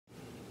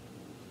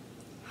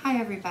Hi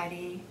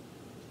everybody.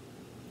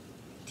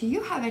 Do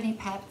you have any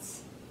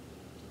pets?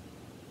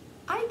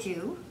 I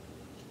do.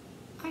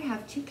 I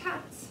have 2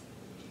 cats.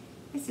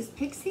 This is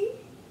Pixie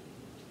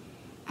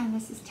and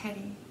this is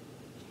Teddy.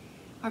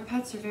 Our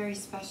pets are very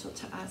special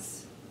to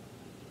us.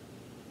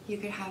 You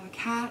could have a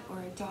cat or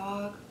a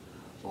dog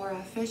or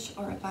a fish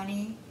or a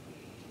bunny.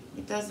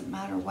 It doesn't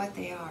matter what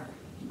they are.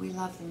 We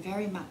love them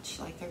very much,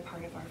 like they're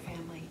part of our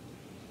family.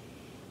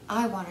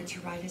 I wanted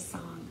to write a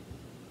song,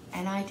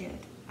 and I did.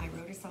 I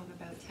wrote a song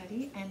about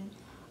Teddy, and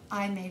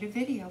I made a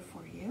video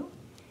for you,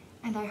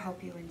 and I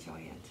hope you enjoy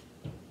it.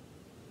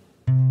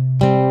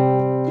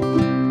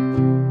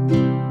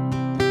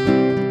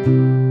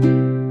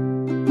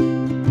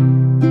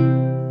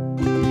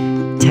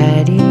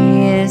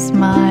 Teddy is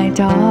my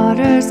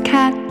daughter's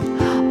cat.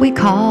 We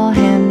call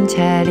him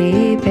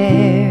Teddy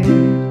Bear.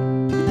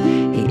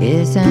 He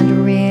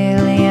isn't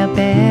really a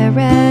bear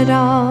at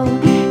all,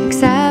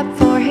 except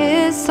for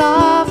his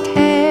soft hair.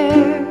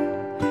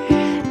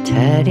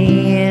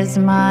 Teddy is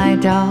my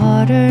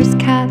daughter's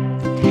cat.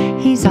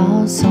 He's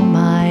also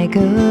my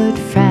good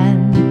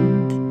friend.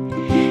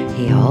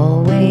 He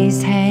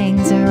always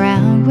hangs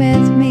around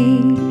with me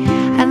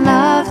and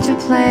loves to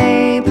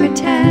play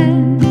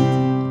pretend.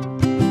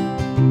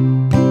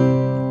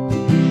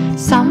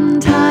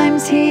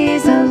 Sometimes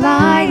he's a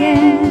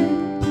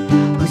lion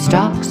who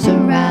stalks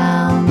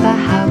around the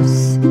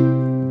house.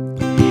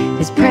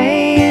 His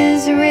prey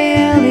is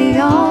really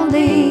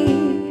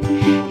only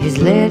his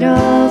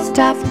little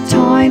stuffed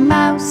toy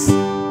mouse.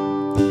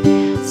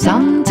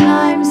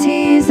 Sometimes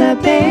he's a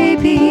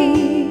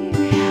baby,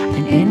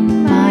 and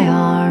in my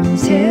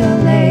arms he'll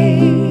lay.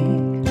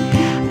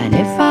 And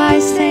if I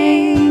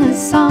sing a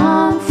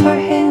song for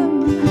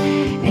him,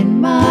 in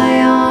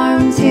my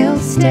arms he'll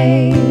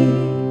stay.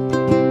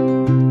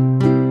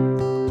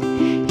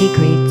 He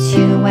greets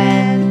you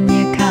when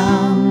you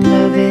come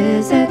to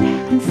visit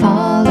and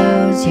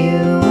follows you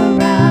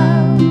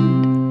around.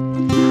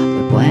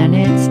 But when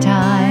it's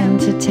time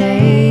to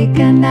take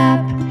a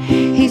nap,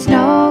 he's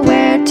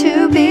nowhere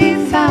to be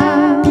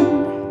found.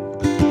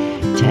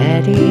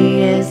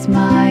 Teddy is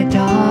my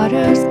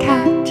daughter's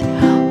cat.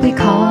 We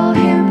call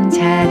him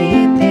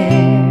Teddy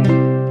Bear.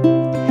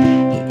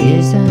 He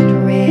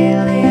isn't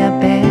really a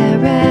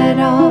bear at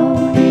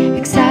all,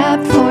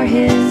 except for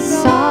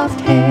his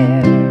soft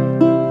hair.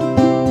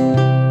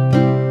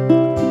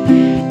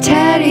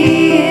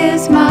 Teddy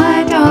is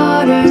my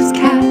daughter's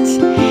cat.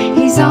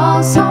 He's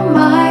also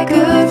my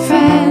good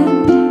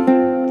friend.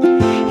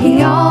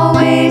 He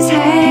always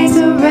has